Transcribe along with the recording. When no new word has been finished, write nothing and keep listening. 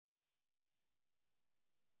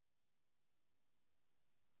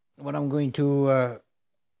What I'm going to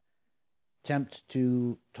attempt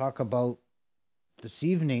to talk about this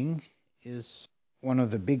evening is one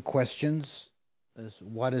of the big questions is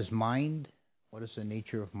what is mind? What is the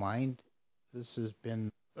nature of mind? This has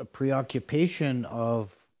been a preoccupation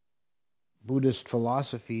of Buddhist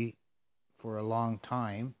philosophy for a long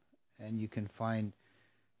time, and you can find,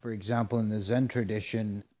 for example, in the Zen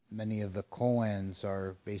tradition, many of the koans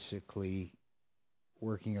are basically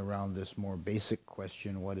working around this more basic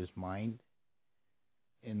question, what is mind?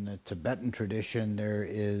 In the Tibetan tradition, there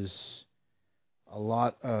is a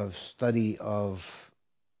lot of study of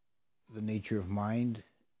the nature of mind.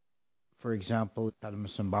 For example,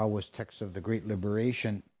 Padmasambhawa's text of the Great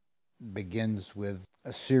Liberation begins with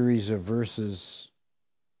a series of verses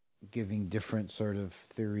giving different sort of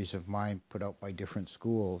theories of mind put out by different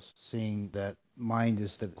schools, saying that mind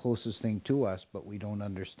is the closest thing to us, but we don't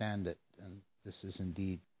understand it. And this is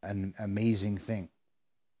indeed an amazing thing.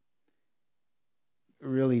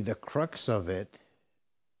 Really, the crux of it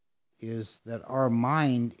is that our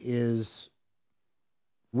mind is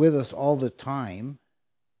with us all the time.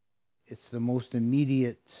 It's the most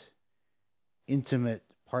immediate, intimate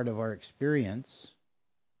part of our experience.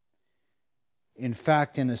 In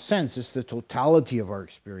fact, in a sense, it's the totality of our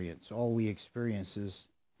experience. All we experience is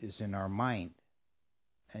in our mind,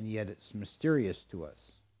 and yet it's mysterious to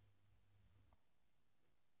us.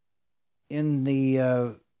 In the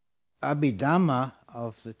Abhidhamma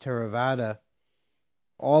of the Theravada,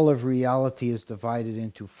 all of reality is divided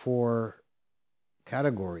into four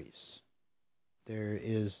categories. There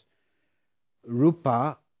is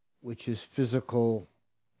rupa, which is physical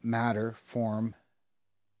matter, form,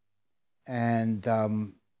 and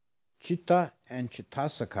chitta and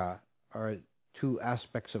chittasika are two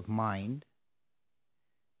aspects of mind,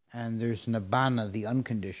 and there's nibbana, the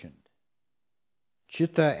unconditioned.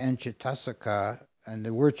 Chitta and chittasika, and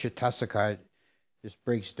the word chittasika just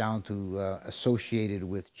breaks down to associated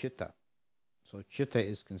with chitta. So chitta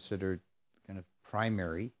is considered kind of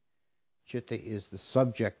primary. Chitta is the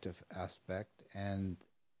subjective aspect, and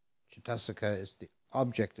chittasika is the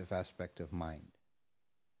objective aspect of mind.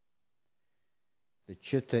 The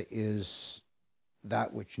chitta is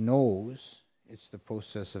that which knows. It's the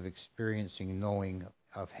process of experiencing, knowing,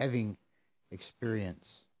 of having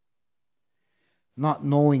experience. Not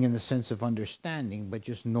knowing in the sense of understanding, but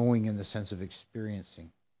just knowing in the sense of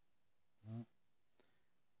experiencing.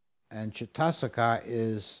 And chittasika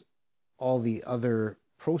is all the other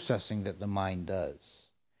processing that the mind does.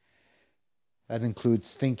 That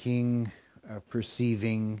includes thinking,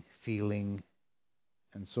 perceiving, feeling,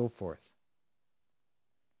 and so forth.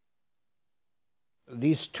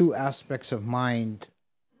 These two aspects of mind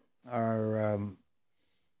are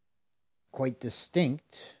quite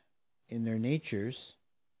distinct in their natures.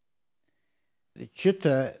 The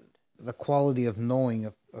chitta, the quality of knowing,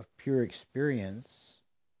 of pure experience,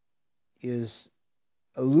 is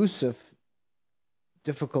elusive,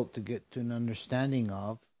 difficult to get to an understanding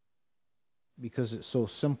of, because it's so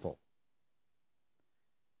simple.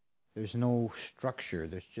 There's no structure,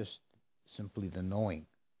 there's just simply the knowing,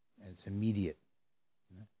 and it's immediate.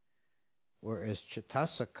 Whereas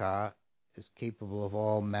chittasika is capable of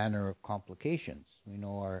all manner of complications. We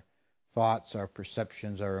know our thoughts, our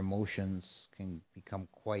perceptions, our emotions can become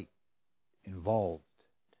quite involved.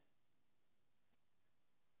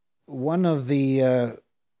 One of the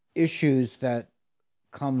issues that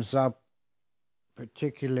comes up,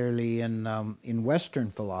 particularly in Western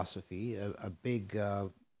philosophy, a big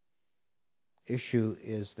issue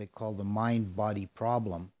is they call the mind-body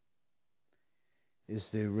problem, is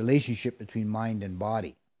the relationship between mind and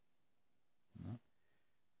body.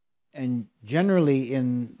 And generally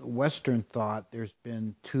in Western thought, there's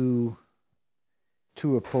been two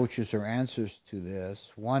approaches or answers to this.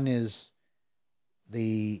 One is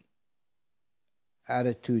the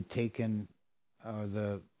attitude taken,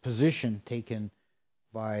 the position taken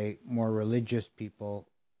by more religious people,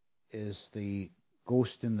 is the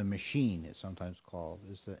ghost in the machine, it's sometimes called,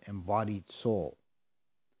 is the embodied soul.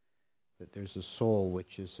 That there's a soul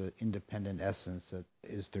which is an independent essence that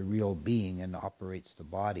is the real being and operates the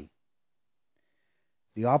body.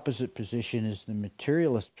 The opposite position is the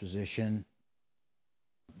materialist position,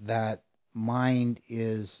 that mind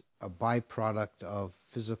is a byproduct of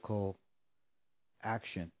physical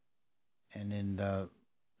action. And in the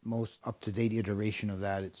most up-to-date iteration of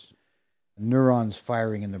that, it's neurons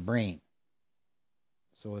firing in the brain.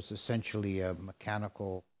 So it's essentially a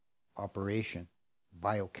mechanical operation,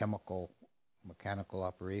 biochemical, mechanical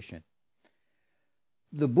operation.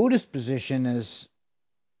 The Buddhist position is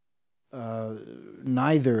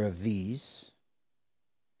neither of these.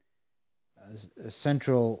 A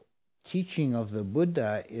central teaching of the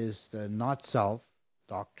Buddha is the not-self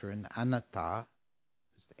doctrine, anatta,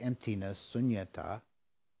 the emptiness, sunyata.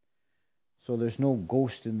 So there's no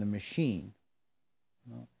ghost in the machine.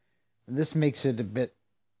 And this makes it a bit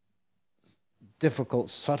difficult,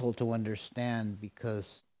 subtle to understand,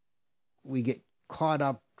 because we get caught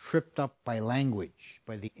up, tripped up by language,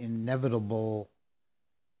 by the inevitable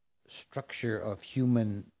structure of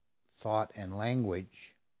human thought and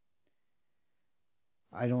language.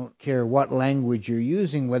 I don't care what language you're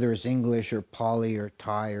using, whether it's English or Pali or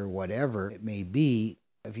Thai or whatever it may be.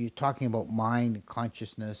 If you're talking about mind,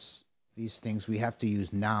 consciousness, these things, we have to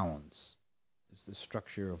use nouns. It's the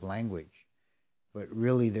structure of language. But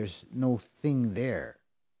really, there's no thing there.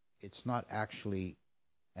 It's not actually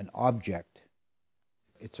an object.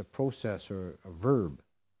 It's a process or a verb,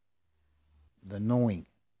 the knowing.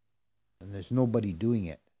 And there's nobody doing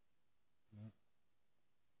it.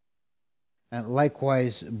 And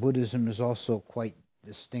likewise, Buddhism is also quite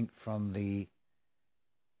distinct from the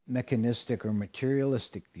mechanistic or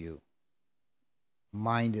materialistic view.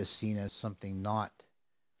 Mind is seen as something not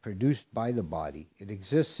produced by the body. It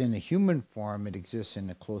exists in a human form. It exists in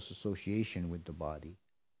a close association with the body.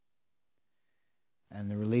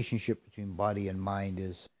 And the relationship between body and mind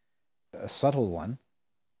is a subtle one.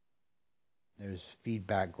 There's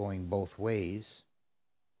feedback going both ways.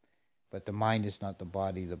 But the mind is not the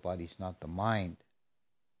body's not the mind.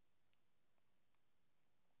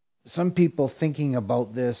 Some people thinking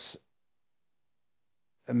about this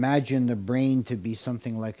imagine the brain to be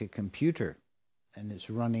something like a computer, and it's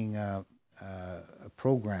running a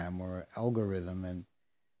program or algorithm, and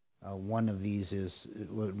one of these is, it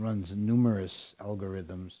runs numerous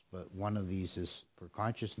algorithms, but one of these is for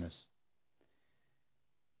consciousness.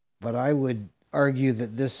 But I would argue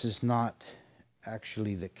that this is not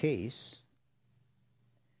actually the case,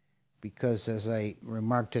 because as I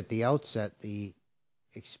remarked at the outset, the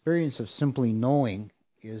experience of simply knowing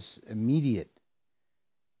is immediate.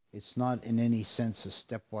 It's not in any sense a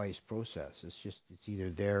stepwise process. It's either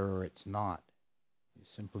there or it's not.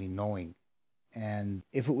 It's simply knowing. And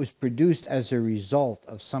if it was produced as a result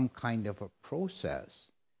of some kind of a process,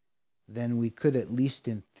 then we could, at least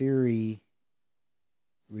in theory,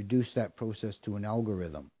 reduce that process to an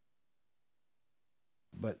algorithm.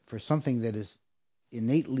 But for something that is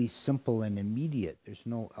innately simple and immediate, there's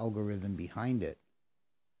no algorithm behind it.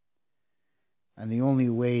 And the only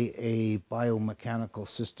way a biomechanical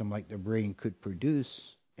system like the brain could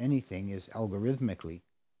produce anything is algorithmically.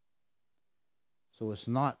 So it's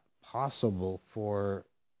not possible for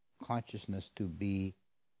consciousness to be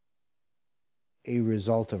a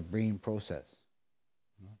result of brain process.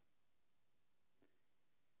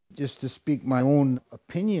 Just to speak my own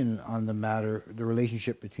opinion on the matter, the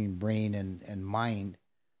relationship between brain and mind,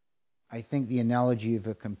 I think the analogy of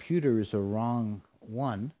a computer is a wrong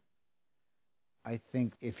one. I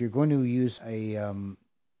think if you're going to use a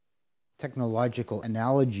technological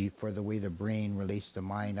analogy for the way the brain relates to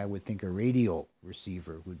mind, I would think a radio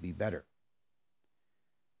receiver would be better.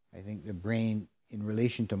 I think the brain, in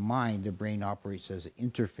relation to mind, the brain operates as an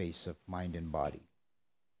interface of mind and body.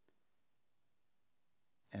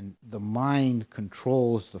 And the mind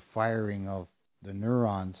controls the firing of the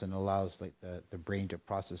neurons and allows the brain to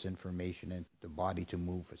process information and the body to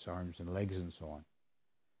move its arms and legs and so on.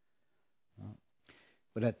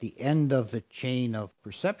 But at the end of the chain of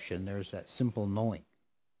perception, there's that simple knowing.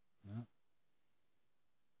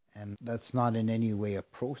 And that's not in any way a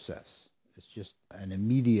process. It's just an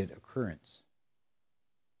immediate occurrence.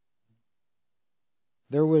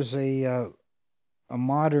 There was a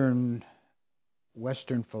modern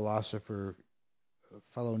Western philosopher, a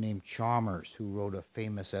fellow named Chalmers, who wrote a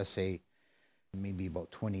famous essay maybe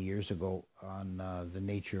about 20 years ago on the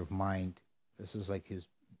nature of mind. This is like his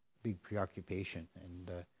big preoccupation.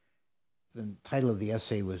 And the title of the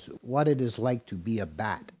essay was What It Is Like to Be a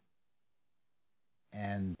Bat.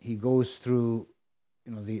 And he goes through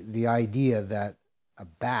the idea that a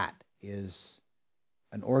bat is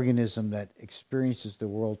an organism that experiences the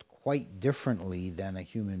world quite differently than a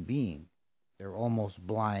human being. They're almost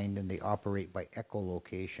blind, and they operate by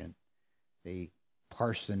echolocation. They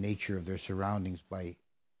parse the nature of their surroundings by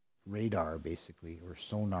radar, basically, or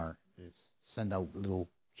sonar. They send out little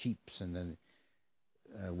cheeps, and then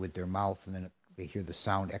with their mouth, and then they hear the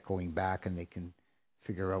sound echoing back, and they can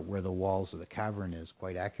figure out where the walls of the cavern is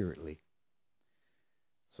quite accurately.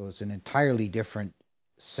 So it's an entirely different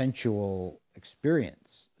sensual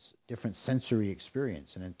experience, different sensory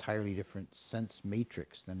experience, an entirely different sense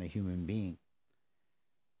matrix than a human being.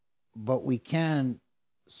 But we can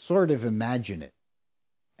sort of imagine it.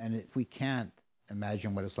 And if we can't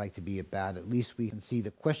imagine what it's like to be a bat, at least we can see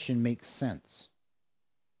the question makes sense.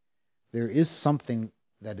 There is something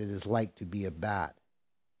that it is like to be a bat.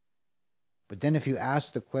 But then if you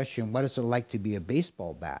ask the question, what is it like to be a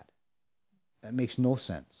baseball bat? That makes no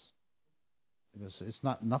sense. Because it's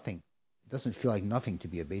not nothing. It doesn't feel like nothing to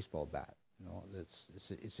be a baseball bat.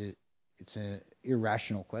 It's an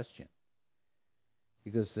irrational question.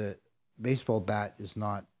 Because the baseball bat is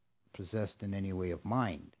not possessed in any way of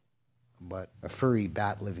mind. But a furry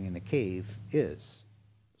bat living in a cave is.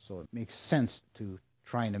 So it makes sense to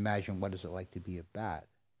try and imagine what is it like to be a bat.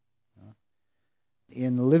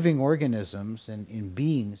 In living organisms and in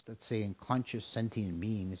beings, let's say in conscious sentient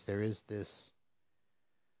beings, there is this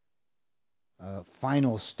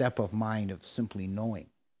final step of mind of simply knowing.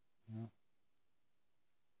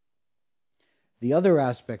 The other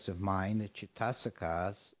aspects of mind, the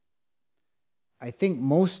chittasakas, I think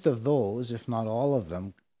most of those, if not all of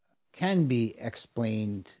them, can be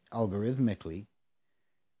explained algorithmically.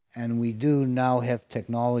 And we do now have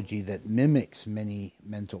technology that mimics many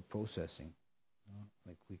mental processing.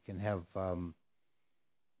 Like we can have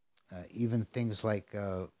even things like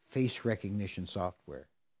face recognition software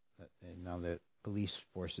that now the police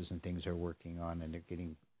forces and things are working on, and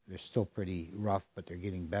they're still pretty rough, but they're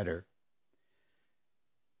getting better,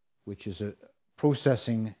 which is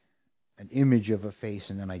processing an image of a face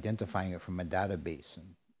and then identifying it from a database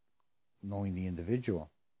and knowing the individual.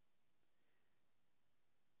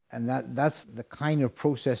 And that's the kind of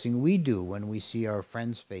processing we do when we see our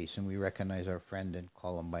friend's face and we recognize our friend and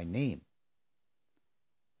call him by name.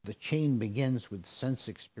 The chain begins with sense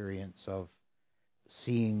experience of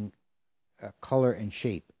seeing color and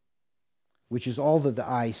shape, which is all that the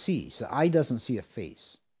eye sees. The eye doesn't see a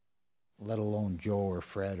face, let alone Joe or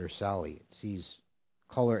Fred or Sally. It sees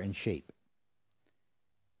color and shape.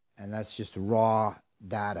 And that's just raw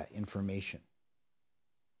data, information.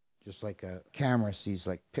 Just like a camera sees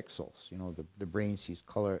like pixels, the brain sees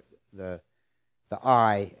color, the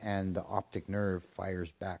eye and the optic nerve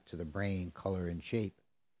fires back to the brain, color and shape.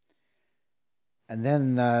 And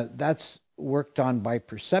then that's worked on by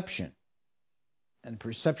perception. And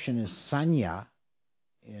perception is sanya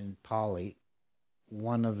in Pali,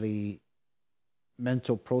 one of the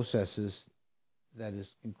mental processes that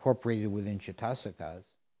is incorporated within chittasakas.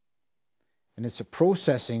 And it's a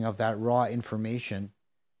processing of that raw information.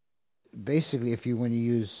 Basically, when you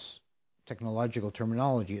use technological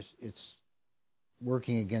terminology, it's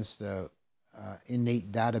working against the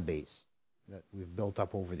innate database that we've built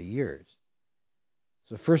up over the years.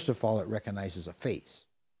 So first of all, it recognizes a face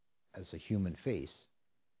as a human face.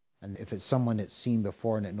 And if it's someone it's seen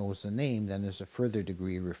before and it knows the name, then there's a further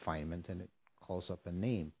degree of refinement and it calls up a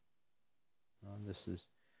name. This is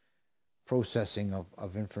processing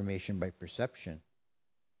of information by perception.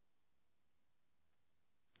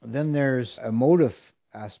 Then there's a motive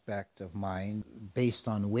aspect of mind based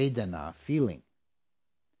on Vedana, feeling.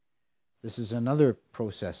 This is another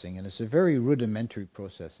processing, and it's a very rudimentary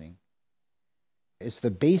processing. It's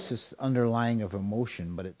the basis underlying of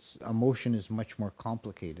emotion, but emotion is much more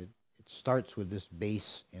complicated. It starts with this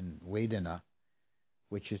base in Vedana,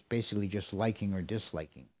 which is basically just liking or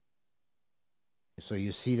disliking. So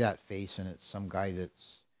you see that face, and it's some guy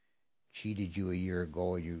that's cheated you a year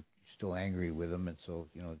ago, and you're still angry with him, and so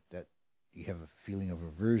that you have a feeling of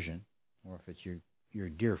aversion. Or if it's your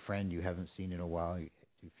dear friend you haven't seen in a while, you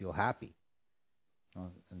feel happy.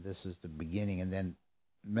 And this is the beginning. And then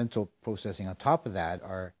mental processing on top of that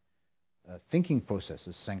are thinking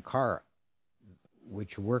processes, sankhara,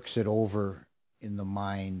 which works it over in the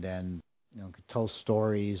mind and tells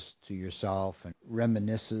stories to yourself and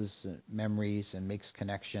reminisces memories and makes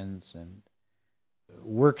connections and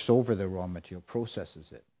works over the raw material,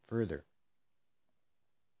 processes it further.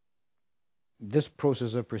 This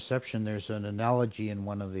process of perception, there's an analogy in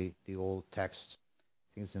one of the old texts, I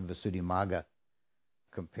think it's in Visuddhimagga,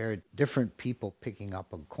 compared different people picking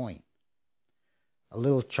up a coin. A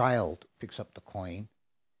little child picks up the coin,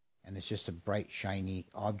 and it's just a bright, shiny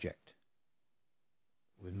object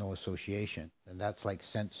with no association. And that's like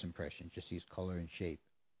sense impression, just sees color and shape.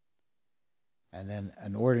 And then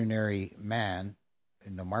an ordinary man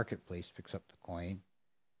in the marketplace picks up the coin,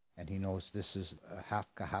 and he knows this is a half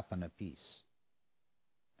kahapana piece.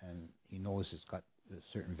 And he knows it's got a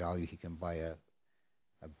certain value. He can buy a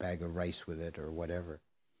bag of rice with it or whatever.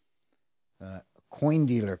 A coin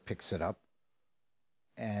dealer picks it up,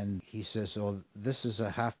 and he says, oh, this is a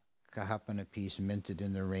half kahapana piece minted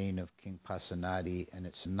in the reign of King Pasenadi, and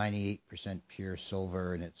it's 98% pure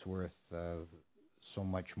silver, and it's worth so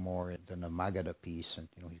much more than a Magadha piece, and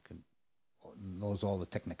he knows all the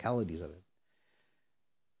technicalities of it.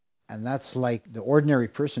 And that's like the ordinary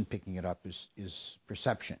person picking it up is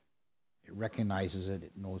perception. It recognizes it,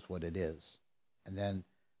 it knows what it is. And then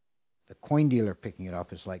the coin dealer picking it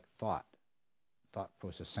up is like thought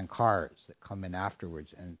process, sankharas that come in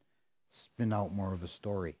afterwards and spin out more of a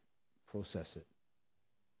story, process it,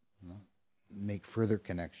 you know, make further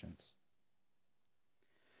connections.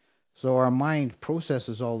 So our mind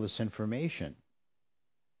processes all this information.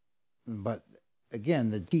 But again,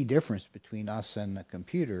 the key difference between us and the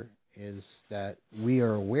computer is that we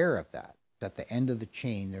are aware of that. At the end of the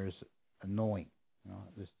chain, there's a knowing. You know,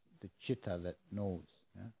 there's the chitta that knows.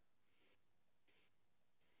 Yeah?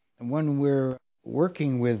 And when we're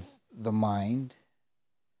working with the mind,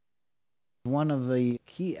 one of the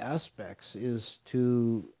key aspects is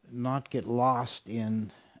to not get lost in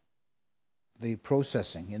the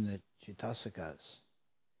processing, in the chittasikas.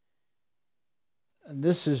 And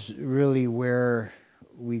this is really where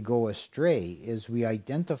we go astray, is we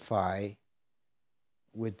identify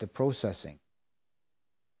with the processing.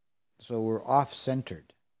 So we're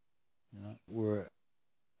off-centered. You know? We're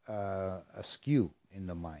askew in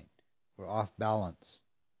the mind. We're off balance.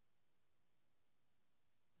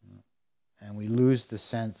 You know? And we lose the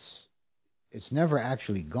sense. It's never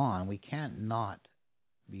actually gone. We can't not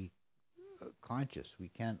be conscious. We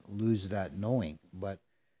can't lose that knowing, but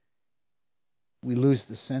we lose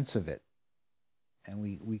the sense of it. And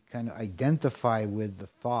we kind of identify with the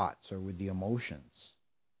thoughts or with the emotions.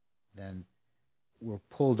 Then we're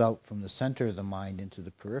pulled out from the center of the mind into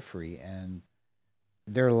the periphery, and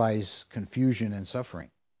there lies confusion and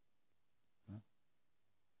suffering.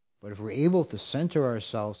 But if we're able to center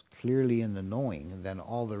ourselves clearly in the knowing, then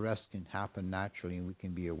all the rest can happen naturally, and we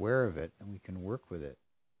can be aware of it, and we can work with it.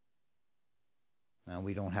 Now,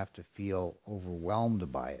 we don't have to feel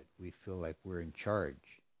overwhelmed by it. We feel like we're in charge.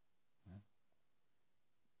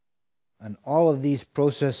 And all of these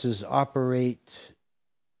processes operate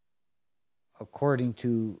according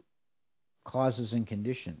to causes and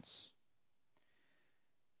conditions.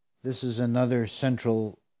 This is another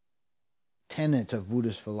central tenet of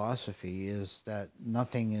Buddhist philosophy, is that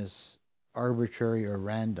nothing is arbitrary or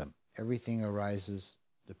random. Everything arises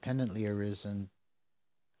dependently arisen,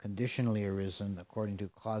 conditionally arisen, according to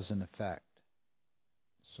cause and effect.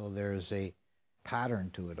 So there is a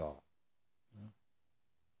pattern to it all.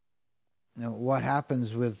 Now, what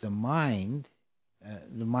happens with the mind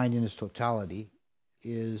in its totality,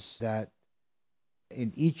 is that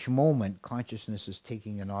in each moment, consciousness is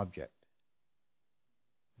taking an object.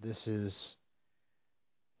 This is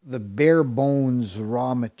the bare bones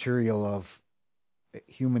raw material of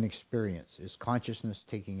human experience, is consciousness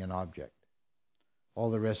taking an object. All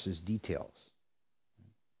the rest is details.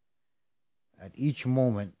 At each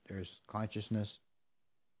moment, there's consciousness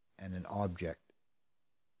and an object.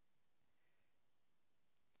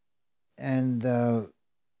 And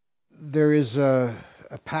there is a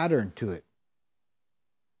pattern to it.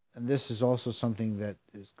 And this is also something that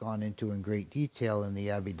is gone into in great detail in the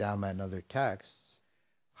Abhidhamma and other texts,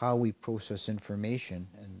 how we process information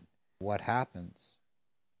and what happens.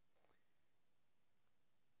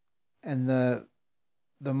 And the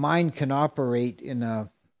mind can operate in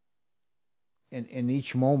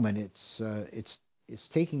each moment. It's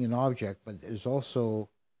taking an object, but there's also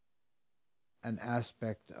an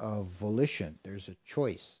aspect of volition. There's a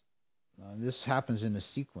choice. This happens in a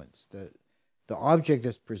sequence. The object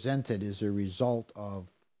that's presented is a result of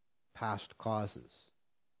past causes.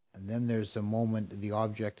 And then there's a moment the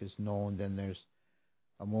object is known, then there's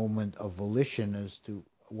a moment of volition as to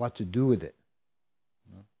what to do with it.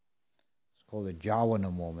 It's called a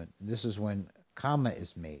jhāvana moment. This is when karma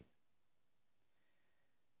is made.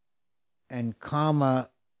 And karma,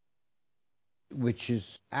 which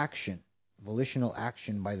is action, volitional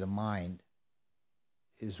action by the mind,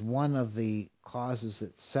 is one of the causes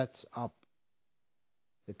that sets up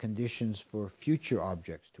the conditions for future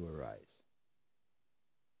objects to arise.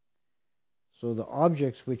 So the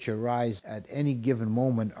objects which arise at any given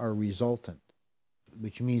moment are resultant,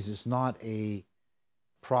 which means it's not a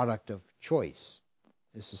product of choice.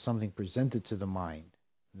 This is something presented to the mind,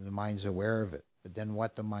 and the mind's aware of it. But then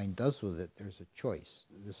what the mind does with it, there's a choice.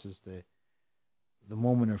 This is the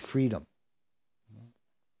moment of freedom.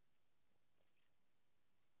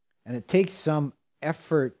 And it takes some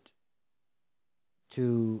effort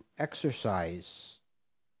to exercise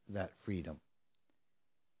that freedom.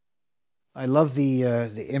 I love the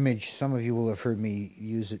image. Some of you will have heard me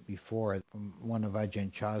use it before from one of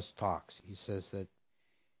Ajahn Chah's talks. He says that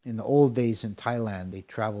in the old days in Thailand, they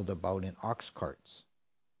traveled about in ox carts.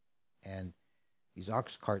 And these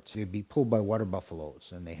ox carts would be pulled by water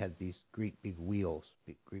buffaloes, and they had these great big wheels,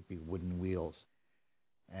 great big wooden wheels.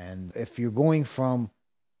 And if you're going from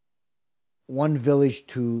one village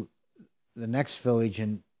to the next village,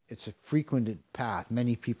 and it's a frequented path,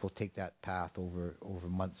 many people take that path over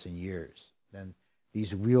months and years, then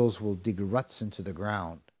these wheels will dig ruts into the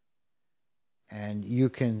ground. And you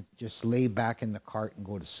can just lay back in the cart and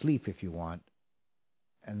go to sleep if you want.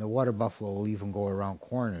 And the water buffalo will even go around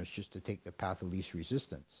corners just to take the path of least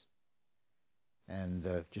resistance.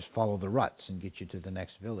 And just follow the ruts and get you to the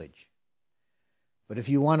next village. But if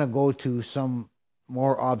you want to go to some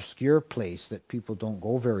more obscure place that people don't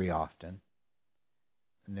go very often,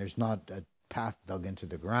 and there's not a path dug into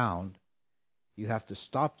the ground, you have to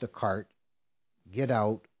stop the cart, get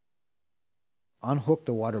out, unhook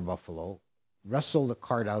the water buffalo, wrestle the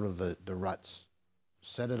cart out of the ruts,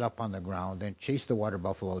 set it up on the ground, then chase the water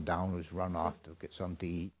buffalo down who's run off to get something to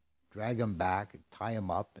eat, drag him back, and tie him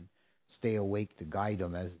up, and stay awake to guide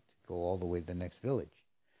him as to go all the way to the next village.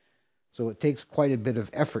 So it takes quite a bit of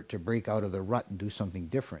effort to break out of the rut and do something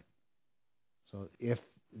different. So if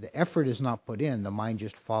the effort is not put in, the mind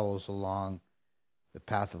just follows along the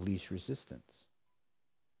path of least resistance.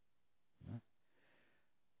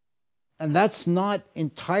 And that's not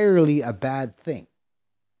entirely a bad thing.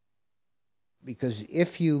 Because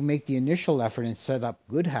if you make the initial effort and set up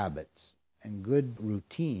good habits and good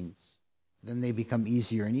routines, then they become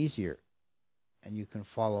easier and easier. And you can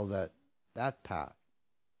follow that path.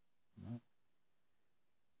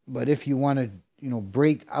 But if you want to,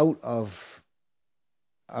 break out of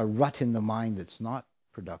a rut in the mind that's not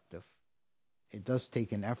productive, it does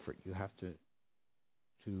take an effort. You have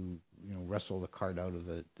to wrestle the cart out of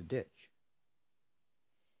the ditch.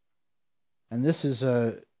 And this is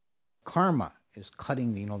karma is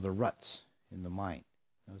cutting the ruts in the mind.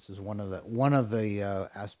 This is one of the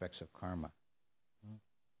aspects of karma.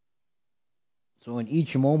 So in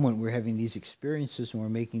each moment we're having these experiences and we're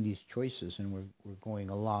making these choices and we're going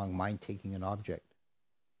along, mind taking an object.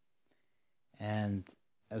 And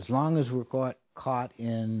as long as we're caught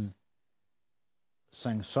in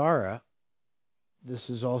samsara, this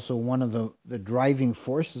is also one of the driving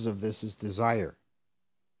forces of this is desire.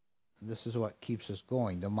 And this is what keeps us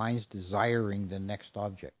going. The mind's desiring the next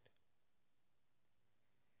object.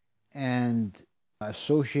 And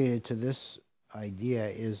associated to this idea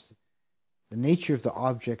is the nature of the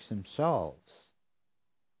objects themselves.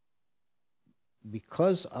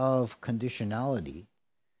 Because of conditionality,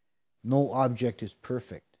 no object is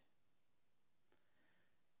perfect.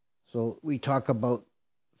 So we talk about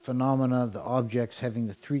phenomena, the objects having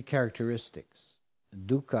the three characteristics.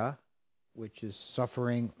 Dukkha, which is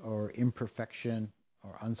suffering or imperfection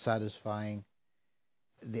or unsatisfying.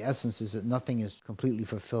 The essence is that nothing is completely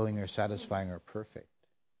fulfilling or satisfying or perfect.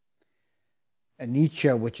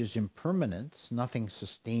 Anicca, which is impermanence, nothing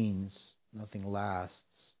sustains, nothing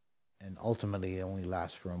lasts, and ultimately it only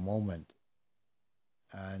lasts for a moment.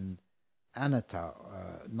 And anatta,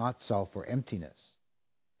 not self or emptiness,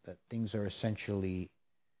 that things are essentially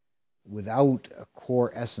without a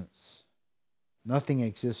core essence. Nothing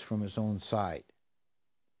exists from its own side.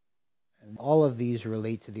 And all of these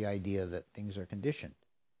relate to the idea that things are conditioned.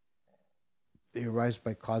 They arise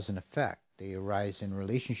by cause and effect. They arise in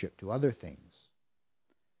relationship to other things.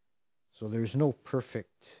 So there's no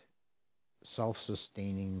perfect,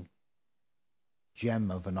 self-sustaining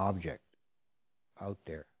gem of an object out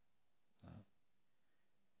there.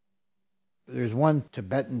 There's one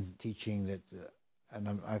Tibetan teaching that,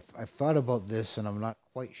 and I've thought about this, and I'm not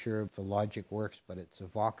quite sure if the logic works, but it's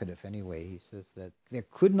evocative anyway. He says that there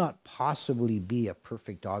could not possibly be a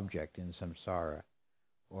perfect object in samsara,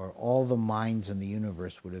 or all the minds in the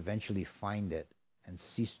universe would eventually find it and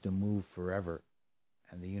cease to move forever,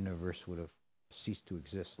 and the universe would have ceased to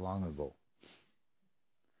exist long ago.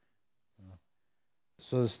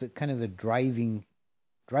 So it's the kind of the driving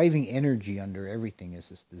energy under everything is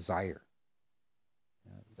this desire,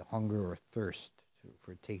 the hunger or thirst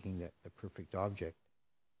for taking the perfect object.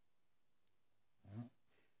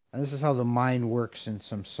 And this is how the mind works in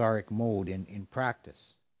samsaric mode in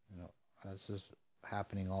practice. This is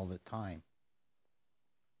happening all the time.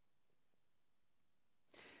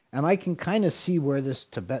 And I can kind of see where this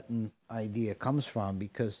Tibetan idea comes from,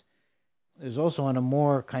 because there's also on a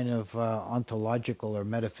more kind of ontological or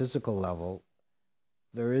metaphysical level,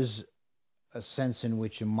 there is a sense in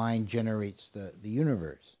which a mind generates the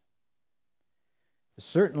universe.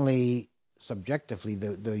 Certainly, subjectively,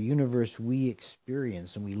 the universe we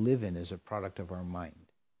experience and we live in is a product of our mind.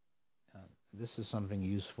 This is something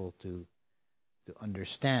useful to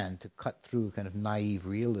understand, to cut through kind of naive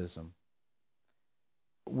realism.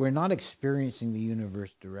 We're not experiencing the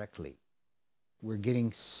universe directly. We're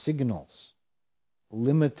getting signals,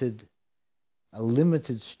 limited a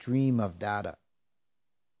limited stream of data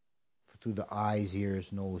through the eyes,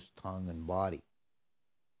 ears, nose, tongue, and body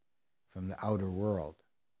from the outer world.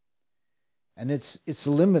 And it's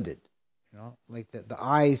limited. Like the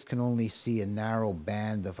eyes can only see a narrow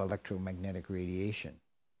band of electromagnetic radiation.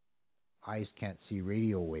 Eyes can't see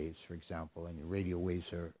radio waves, for example, and radio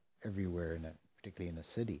waves are everywhere, particularly in a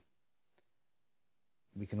city.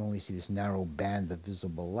 We can only see this narrow band of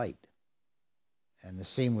visible light. And the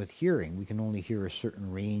same with hearing. We can only hear a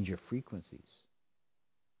certain range of frequencies.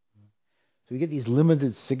 So we get these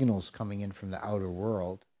limited signals coming in from the outer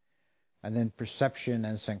world, and then perception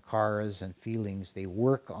and sankharas and feelings, they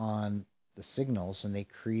work on the signals and they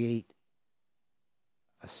create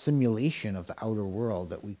a simulation of the outer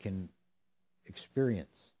world that we can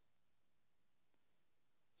experience.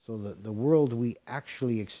 So the world we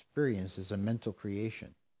actually experience is a mental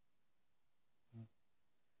creation.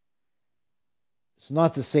 It's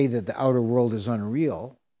not to say that the outer world is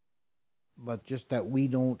unreal, but just that we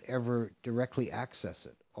don't ever directly access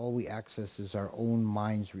it. All we access is our own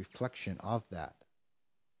mind's reflection of that.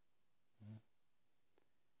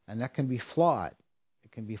 And that can be flawed.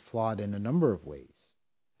 It can be flawed in a number of ways.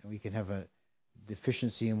 And we can have a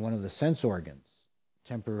deficiency in one of the sense organs,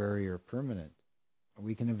 temporary or permanent. Or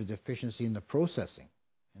we can have a deficiency in the processing.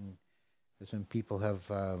 And that's when people have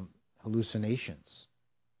hallucinations.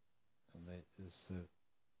 This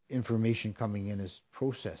information coming in is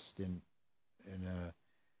processed in a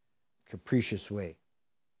capricious way.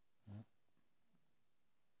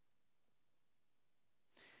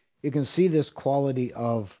 You can see this quality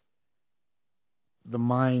of the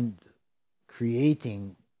mind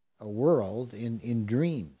creating a world in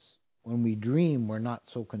dreams. When we dream, we're not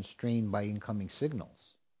so constrained by incoming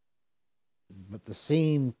signals. But the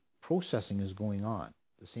same processing is going on,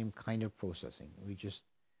 the same kind of processing. We just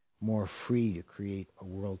more free to create a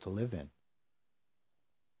world to live in.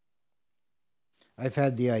 I've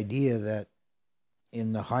had the idea that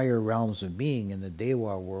in the higher realms of being, in the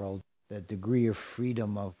Dewa world, that degree of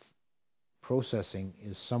freedom of processing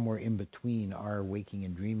is somewhere in between our waking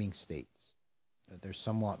and dreaming states. That they're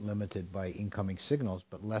somewhat limited by incoming signals,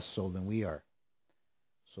 but less so than we are.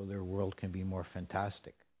 So their world can be more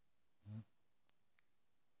fantastic.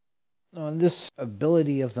 Now, and this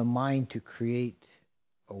ability of the mind to create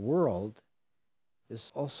a world,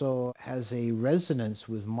 this also has a resonance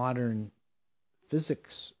with modern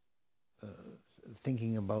physics,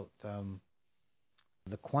 thinking about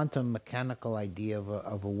the quantum mechanical idea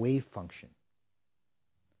of a wave function.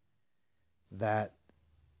 That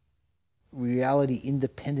reality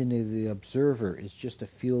independent of the observer is just a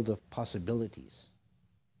field of possibilities.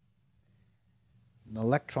 An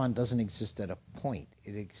electron doesn't exist at a point.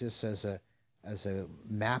 It exists as a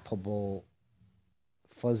mappable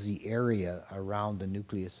fuzzy area around the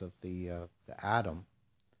nucleus of the atom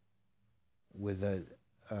with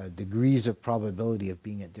degrees of probability of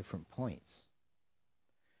being at different points.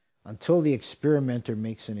 Until the experimenter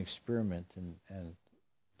makes an experiment and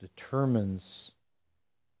determines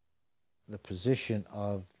the position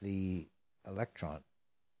of the electron,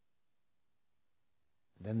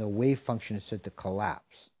 then the wave function is said to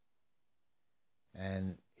collapse,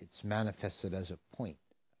 and it's manifested as a point.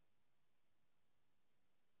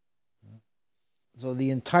 So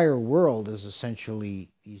the entire world is essentially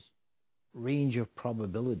these range of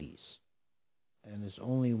probabilities, and it's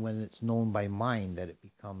only when it's known by mind that it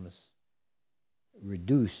becomes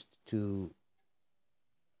reduced to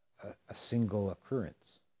a single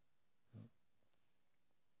occurrence.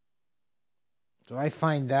 So I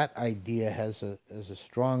find that idea has a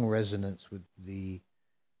strong resonance with the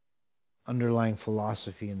underlying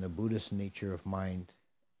philosophy in the Buddhist nature of mind,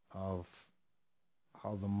 of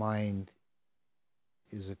how the mind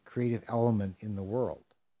is a creative element in the world.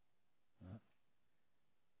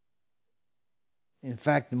 In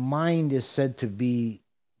fact, mind is said to be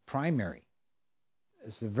primary.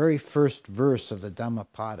 It's the very first verse of the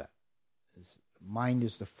Dhammapada. Mind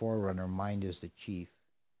is the forerunner, mind is the chief.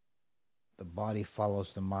 The body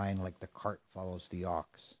follows the mind like the cart follows the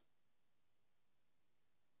ox.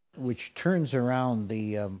 Which turns around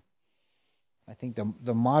I think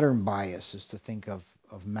the modern bias is to think of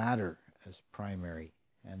matter as primary,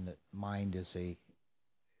 and that mind is a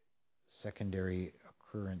secondary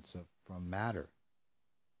occurrence from matter.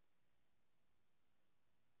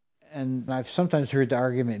 And I've sometimes heard the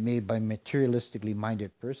argument made by materialistically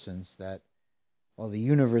minded persons that, well, the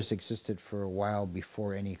universe existed for a while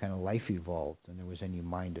before any kind of life evolved and there was any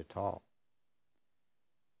mind at all.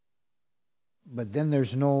 But then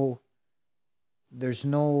there's no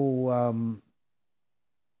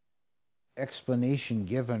explanation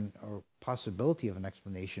given or possibility of an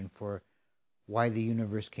explanation for why the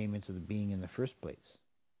universe came into the being in the first place.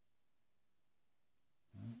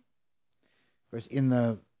 Of course, in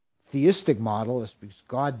the theistic model, it's because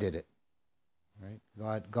God did it,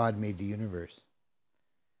 right? God made the universe.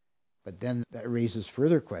 But then that raises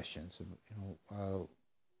further questions.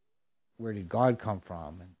 Where did God come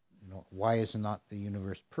from? And why is not the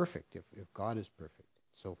universe perfect if God is perfect?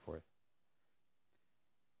 So forth.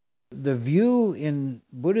 The view in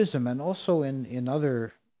Buddhism and also in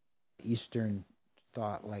other Eastern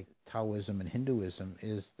thought like Taoism and Hinduism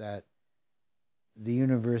is that the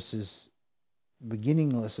universe is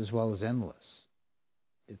beginningless as well as endless.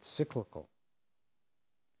 It's cyclical.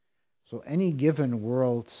 So any given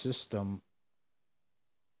world system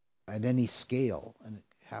at any scale, and it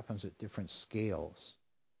happens at different scales,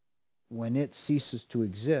 when it ceases to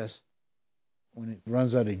exist, when it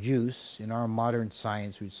runs out of juice, in our modern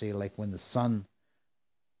science we'd say like when the sun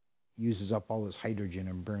uses up all its hydrogen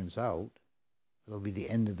and burns out, it'll be the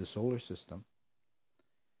end of the solar system.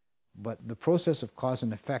 But the process of cause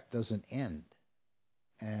and effect doesn't end.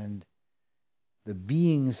 And the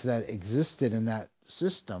beings that existed in that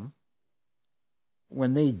system,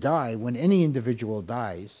 when they die, when any individual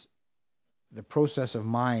dies, the process of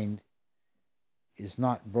mind is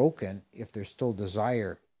not broken if there's still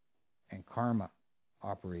desire and karma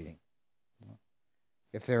operating.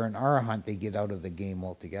 If they're an arahant, they get out of the game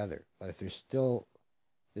altogether. But if there's still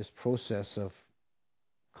this process of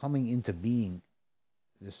coming into being,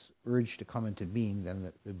 this urge to come into being,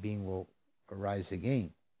 then the being will arise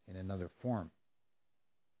again in another form.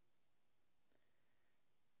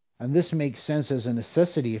 And this makes sense as a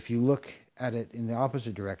necessity if you look at it in the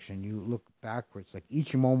opposite direction. You look backwards, like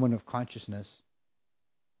each moment of consciousness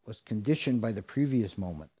was conditioned by the previous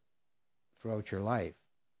moment throughout your life.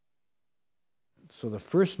 So the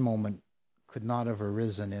first moment could not have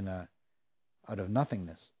arisen out of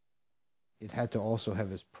nothingness. It had to also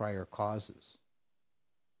have its prior causes.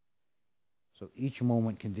 So each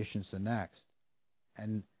moment conditions the next.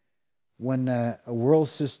 And when a world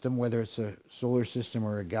system, whether it's a solar system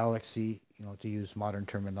or a galaxy, to use modern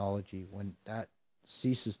terminology, when that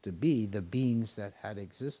ceases to be, the beings that had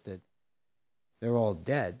existed, they're all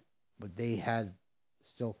dead, but they had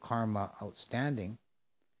still karma outstanding,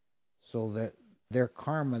 so that their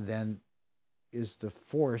karma then is the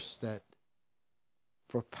force that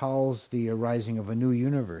propels the arising of a new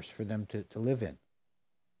universe for them to live in.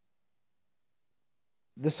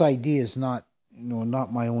 This idea is not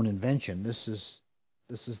my own invention. This is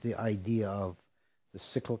the idea of the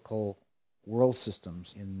cyclical world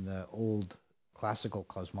systems in the old classical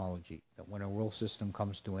cosmology, that when a world system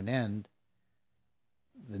comes to an end,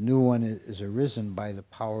 the new one is arisen by the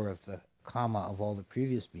power of the karma of all the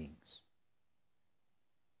previous beings.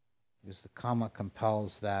 Because the karma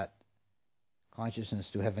compels that consciousness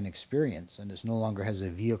to have an experience, and it no longer has a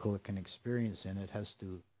vehicle it can experience in, it has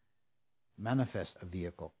to manifest a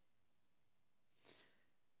vehicle.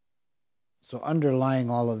 So underlying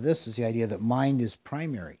all of this is the idea that mind is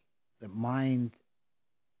primary, that mind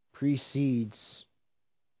precedes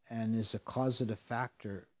and is a causative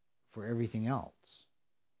factor for everything else.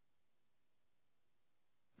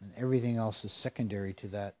 And everything else is secondary to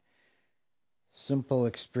that simple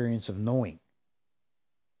experience of knowing.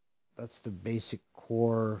 That's the basic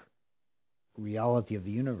core reality of the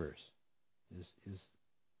universe, is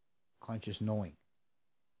conscious knowing.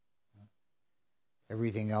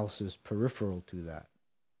 Everything else is peripheral to that.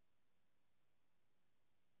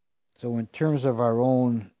 So in terms of our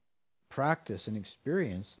own practice and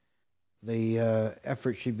experience, the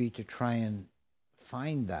effort should be to try and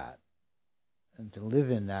find that, and to live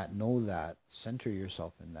in that, know that, center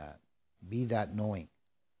yourself in that, be that knowing.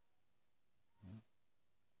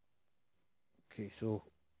 Okay, so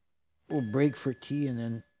we'll break for tea and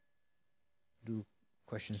then do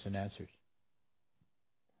questions and answers.